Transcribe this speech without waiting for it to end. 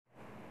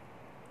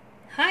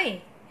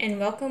Hi, and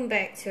welcome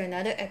back to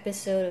another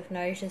episode of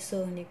Nourish the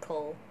Soul,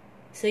 Nicole.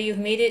 So you've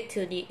made it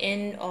to the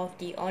end of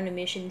the On a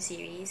Mission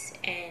series,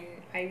 and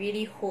I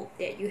really hope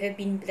that you have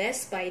been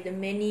blessed by the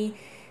many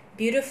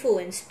beautiful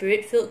and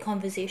spirit-filled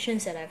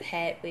conversations that I've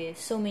had with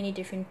so many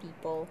different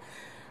people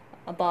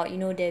about,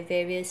 their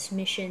various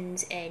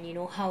missions and,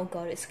 how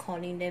God is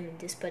calling them in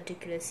this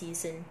particular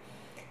season.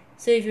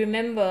 So if you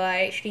remember,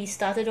 I actually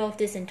started off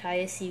this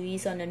entire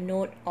series on a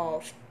note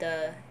of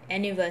the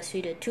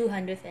anniversary, the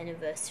 200th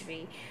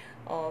anniversary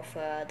of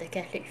the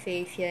Catholic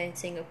faith here in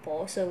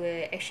Singapore. So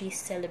we're actually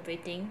still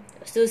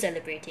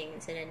celebrating,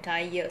 it's an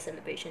entire year of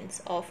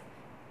celebrations of,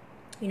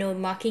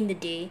 marking the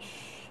day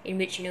in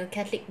which,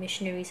 Catholic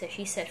missionaries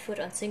actually set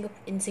foot on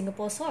in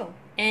Singapore soil.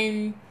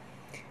 And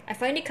I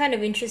find it kind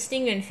of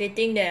interesting and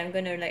fitting that I'm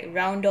going to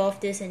round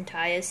off this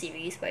entire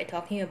series by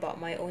talking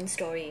about my own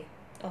story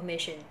of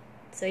mission.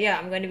 So yeah,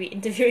 I'm going to be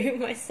interviewing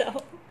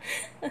myself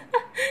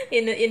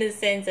in a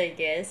sense, I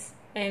guess.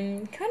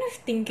 I'm kind of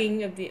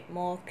thinking a bit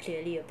more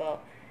clearly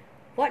about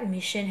what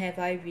mission have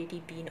I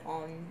really been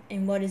on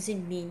and what does it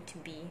mean to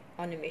be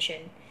on a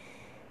mission.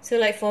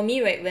 So for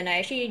me, right, when I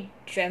actually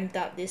dreamt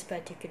up this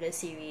particular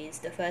series,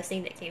 the first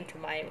thing that came to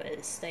mind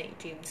was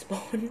James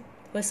Bond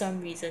for some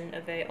reason,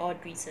 a very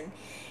odd reason.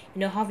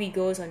 How he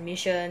goes on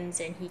missions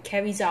and he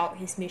carries out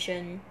his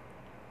mission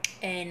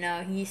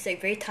and he's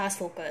very task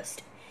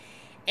focused.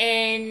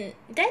 And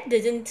that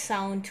doesn't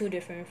sound too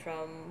different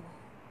from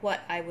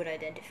what I would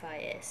identify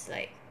as.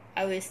 I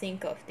always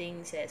think of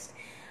things as,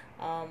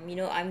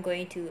 I'm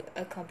going to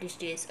accomplish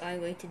this, or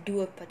I'm going to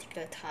do a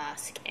particular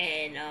task,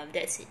 and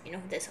that's it,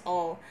 that's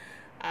all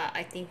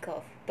I think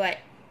of. But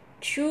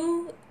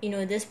through,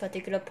 this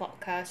particular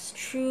podcast,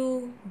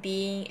 through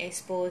being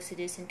exposed to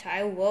this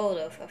entire world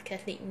of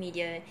Catholic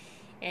media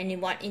and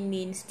what it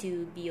means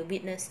to be a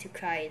witness to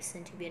Christ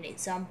and to be an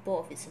example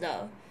of His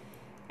love,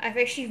 I've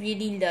actually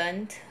really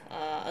learned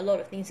a lot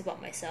of things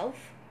about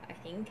myself, I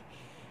think.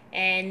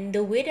 And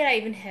the way that I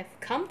even have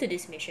come to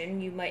this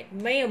mission, you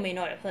may or may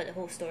not have heard the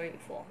whole story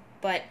before.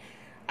 But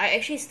I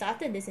actually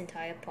started this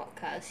entire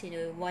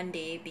podcast, one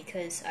day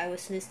because I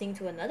was listening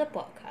to another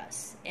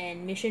podcast,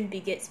 and mission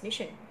begets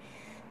mission.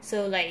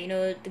 So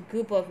the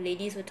group of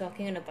ladies were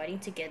talking and abiding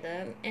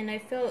together, and I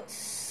felt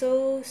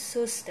so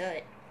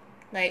stirred.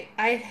 I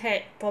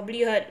had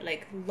probably heard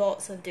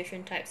lots of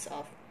different types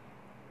of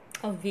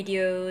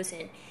videos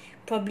and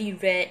probably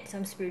read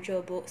some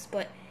spiritual books,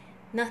 but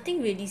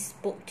nothing really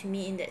spoke to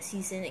me in that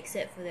season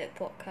except for that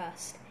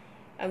podcast.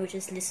 I would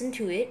just listen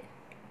to it.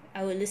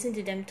 I would listen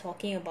to them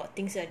talking about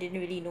things that I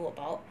didn't really know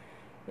about.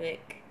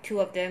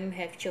 Two of them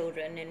have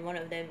children and one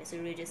of them is a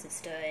religious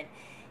sister, and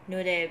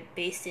they're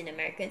based in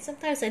America, and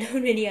sometimes I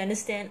don't really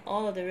understand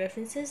all of the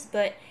references,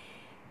 but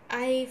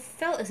I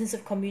felt a sense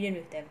of communion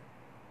with them.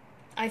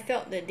 I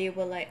felt that they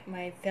were like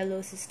my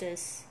fellow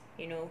sisters,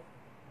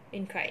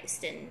 in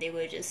Christ, and they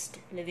were just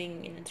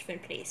living in a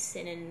different place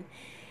and in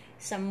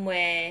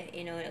somewhere,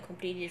 in a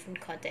completely different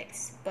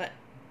context. But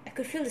I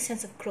could feel the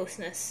sense of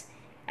closeness.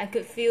 I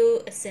could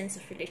feel a sense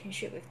of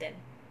relationship with them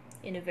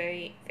in a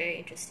very, very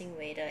interesting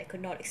way that I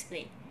could not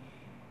explain.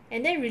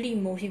 And that really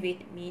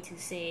motivated me to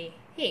say,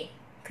 hey,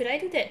 could I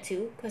do that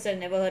too? Because I've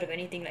never heard of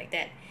anything like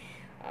that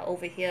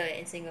over here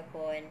in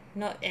Singapore,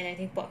 and I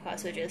think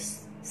podcasts were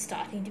just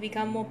starting to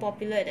become more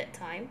popular at that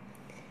time.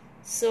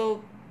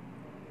 So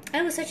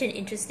that was such an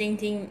interesting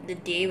thing the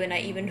day when I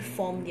even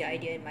formed the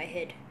idea in my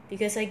head,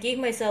 because I gave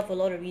myself a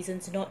lot of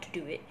reasons not to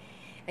do it.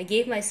 I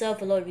gave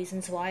myself a lot of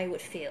reasons why I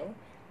would fail,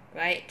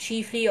 right?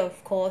 Chiefly,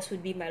 of course,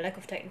 would be my lack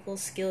of technical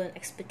skill and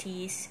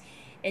expertise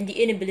and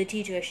the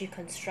inability to actually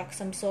construct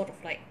some sort of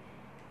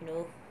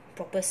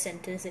proper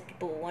sentence that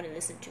people will want to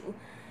listen to.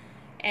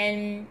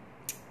 And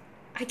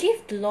I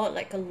gave a lot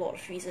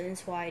of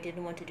reasons why I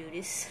didn't want to do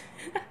this,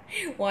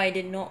 why I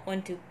did not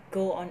want to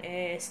go on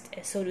air, as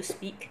so to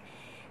speak.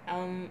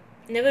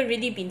 Never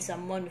really been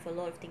someone with a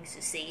lot of things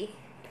to say.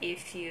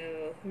 If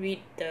you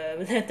read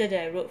the letter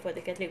that I wrote for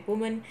the Catholic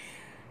woman,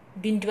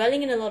 been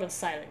dwelling in a lot of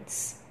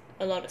silence.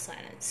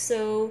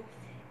 So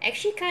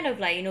actually kind of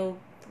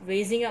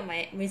raising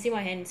my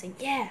hand and saying,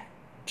 yeah,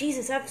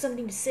 Jesus, I have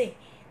something to say.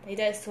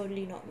 That's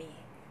totally not me.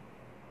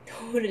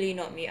 Totally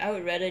not me. I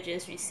would rather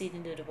just recede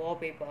into the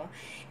wallpaper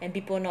and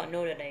people not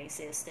know that I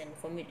exist than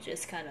for me to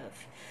just kind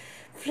of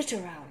flit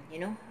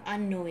around,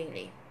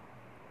 unknowingly.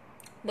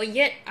 But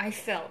yet I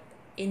felt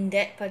in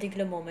that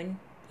particular moment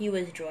He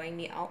was drawing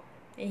me out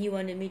and He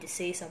wanted me to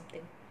say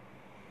something.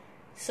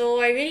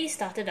 So I really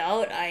started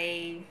out.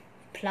 I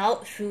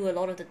plowed through a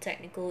lot of the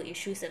technical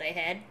issues that I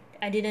had.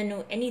 I didn't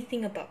know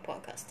anything about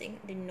podcasting.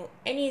 I didn't know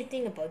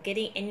anything about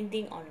getting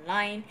anything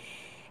online.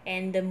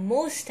 And the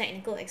most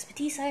technical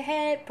expertise I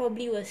had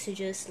probably was to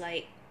just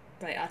write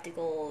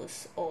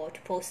articles or to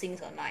post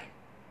things online,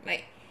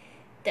 right?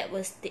 That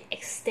was the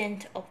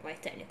extent of my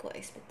technical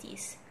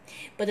expertise.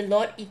 But the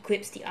Lord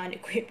equips the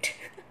unequipped.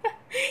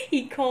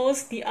 He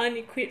calls the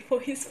unequipped for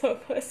His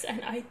purpose,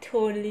 and I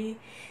totally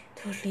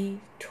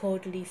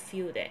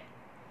feel that.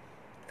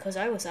 Because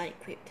I was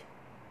unequipped.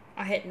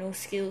 I had no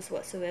skills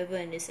whatsoever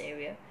in this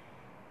area.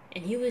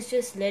 and he was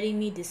just letting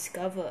me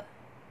discover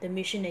the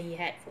mission that he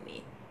had for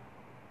me.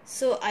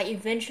 So I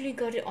eventually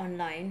got it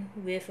online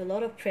with a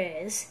lot of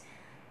prayers,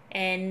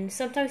 and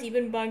sometimes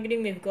even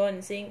bargaining with God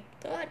and saying,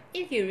 God,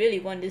 if you really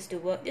want this to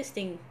work, this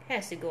thing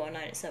has to go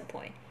online at some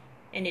point.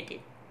 And it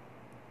did.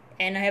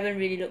 And I haven't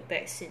really looked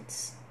back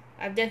since.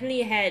 I've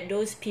definitely had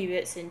those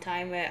periods in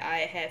time where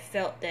I have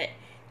felt that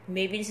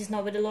maybe this is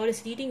not where the Lord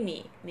is leading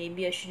me.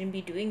 Maybe I shouldn't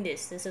be doing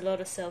this. There's a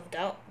lot of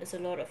self-doubt. There's a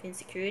lot of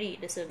insecurity.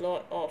 There's a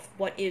lot of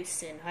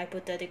what-ifs and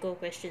hypothetical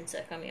questions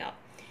that are coming up.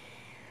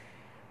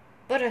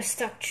 But I've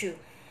stuck true.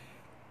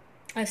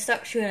 And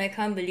I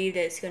can't believe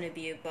that it's going to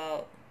be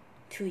about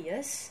 2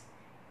 years.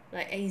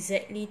 Like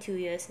exactly 2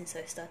 years since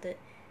I started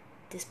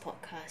this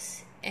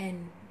podcast.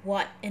 And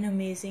what an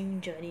amazing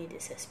journey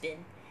this has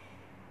been.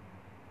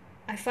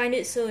 I find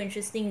it so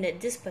interesting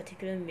that this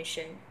particular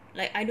mission,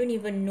 like I don't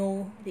even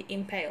know the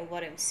impact of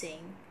what I'm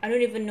saying. I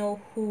don't even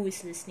know who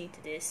is listening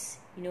to this.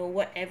 You know,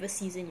 whatever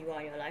season you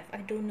are in your life, I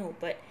don't know.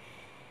 But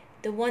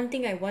the one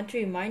thing I want to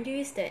remind you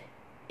is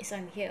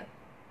I'm here.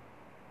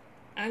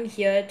 I'm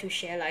here to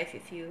share life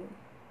with you.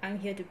 I'm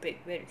here to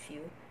break bread with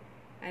you.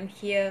 I'm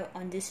here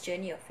on this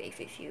journey of faith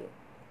with you.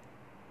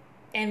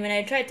 And when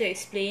I tried to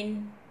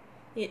explain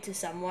it to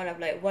someone of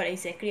like what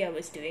exactly I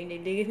was doing, they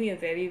gave me a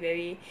very,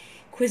 very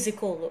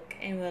quizzical look,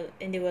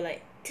 and they were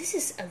like, this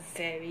is a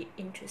very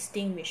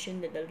interesting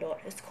mission that the Lord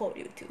has called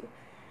you to.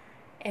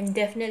 And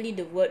definitely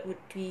the word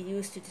would be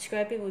used to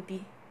describe it would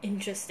be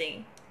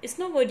interesting. It's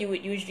not what you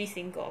would usually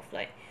think of,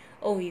 like,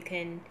 oh, you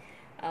can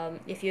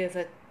if you have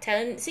a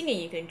talent singing,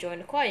 you can join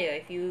the choir.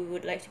 If you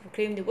would like to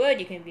proclaim the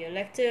word, you can be a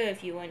lector.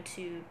 If you want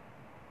to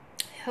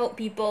help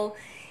people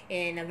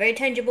in a very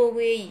tangible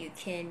way, you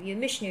can be a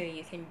missionary.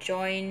 You can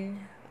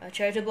join a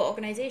charitable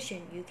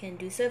organization. You can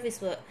do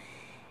service work.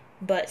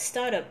 But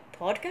start a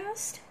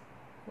podcast?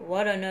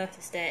 What on earth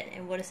is that,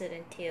 and what does it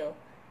entail?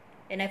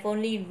 And I've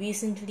only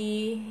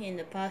recently, in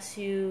the past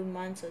few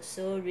months or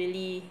so,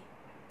 really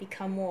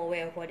become more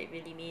aware of what it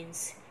really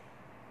means.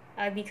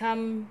 I've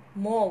become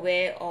more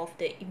aware of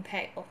the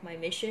impact of my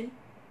mission,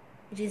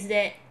 which is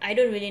that I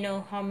don't really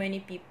know how many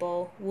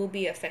people will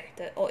be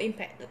affected or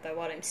impacted by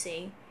what I'm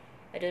saying.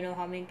 I don't know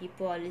how many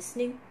people are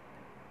listening.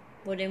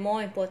 But the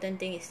more important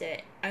thing is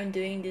that I'm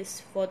doing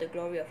this for the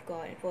glory of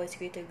God and for His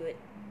greater good.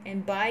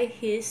 And by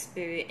His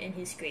Spirit and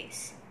His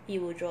grace, He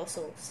will draw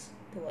souls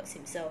towards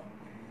Himself.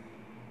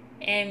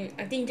 And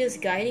I think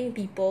just guiding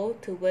people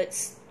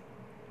towards,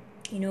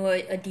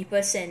 a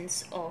deeper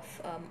sense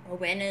of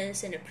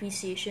awareness and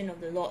appreciation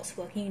of the Lord's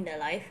working in their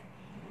life,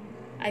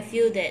 I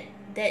feel that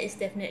that is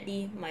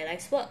definitely my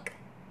life's work.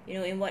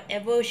 In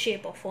whatever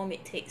shape or form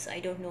it takes, I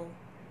don't know.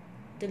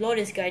 The Lord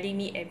is guiding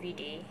me every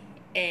day,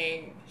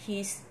 and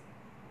He's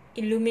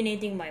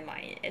illuminating my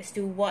mind as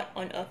to what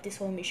on earth this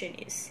whole mission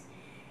is.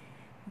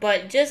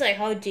 But just like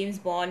how James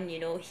Bond,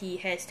 he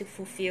has to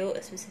fulfill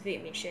a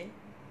specific mission,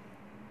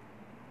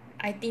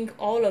 I think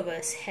all of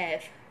us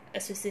have a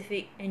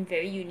specific and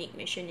very unique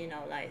mission in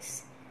our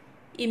lives.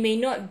 It may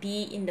not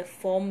be in the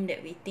form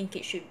that we think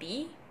it should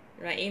be,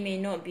 right? It may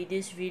not be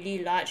this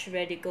really large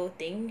radical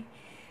thing.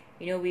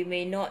 We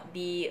may not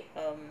be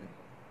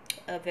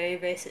a very,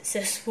 very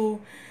successful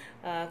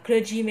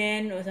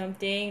clergyman or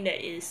something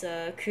that is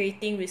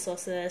creating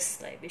resources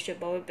like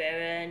Bishop Robert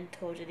Barron.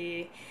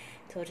 Totally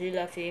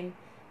love him.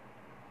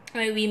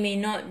 Right? We may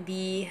not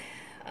be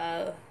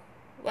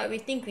what we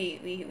think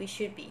we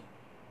should be.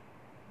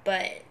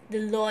 But the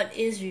Lord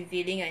is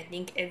revealing, I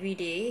think, every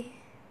day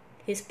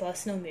His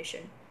personal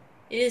mission.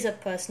 It is a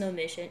personal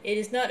mission. It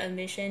is not a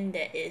mission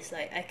that is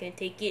like I can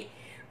take it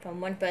from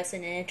one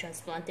person and then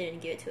transplant it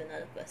and give it to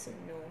another person.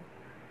 No.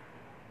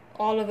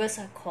 All of us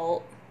are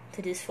called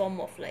to this form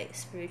of like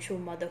spiritual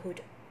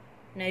motherhood.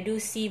 And I do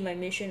see my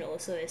mission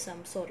also as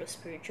some sort of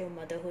spiritual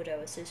motherhood. I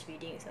was just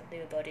reading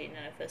something about it and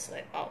I was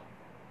like, wow,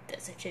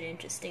 that's such an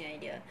interesting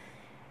idea.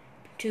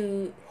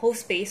 To hold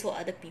space for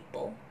other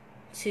people,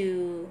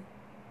 to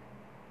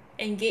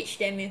engage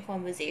them in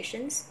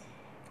conversations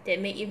that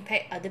may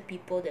impact other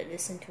people that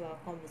listen to our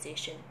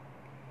conversation.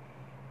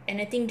 And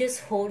I think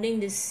just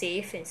holding this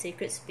safe and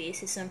sacred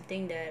space is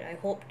something that I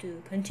hope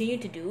to continue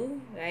to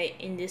do, right,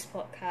 in this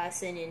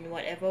podcast and in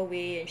whatever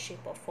way and shape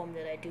or form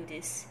that I do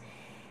this.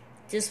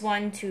 Just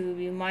want to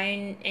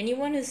remind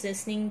anyone who's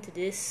listening to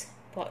this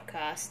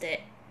podcast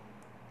that,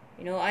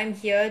 I'm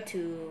here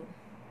to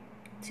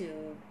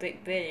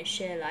break bread and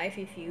share life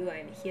with you.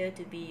 I'm here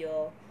to be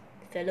your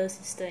fellow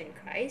sister in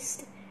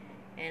Christ.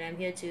 And I'm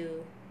here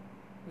to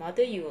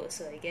mother you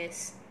also, I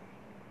guess,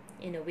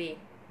 in a way.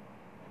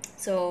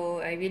 So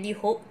I really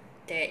hope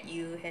that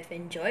you have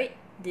enjoyed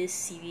this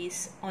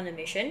series on a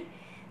mission.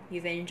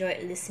 You've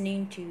enjoyed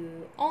listening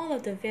to all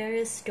of the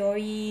various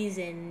stories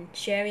and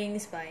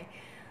sharings by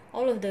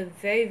all of the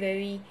very,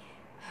 very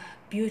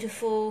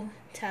beautiful,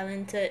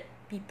 talented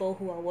people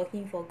who are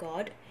working for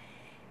God.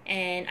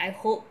 And I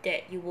hope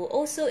that you will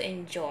also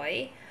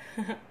enjoy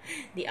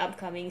the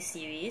upcoming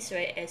series,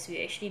 right, as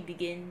we actually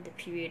begin the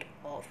period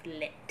of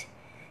Lent.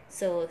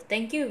 So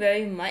thank you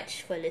very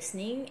much for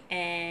listening,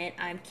 and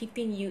I'm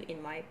keeping you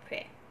in my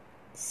prayer.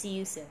 See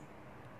you soon.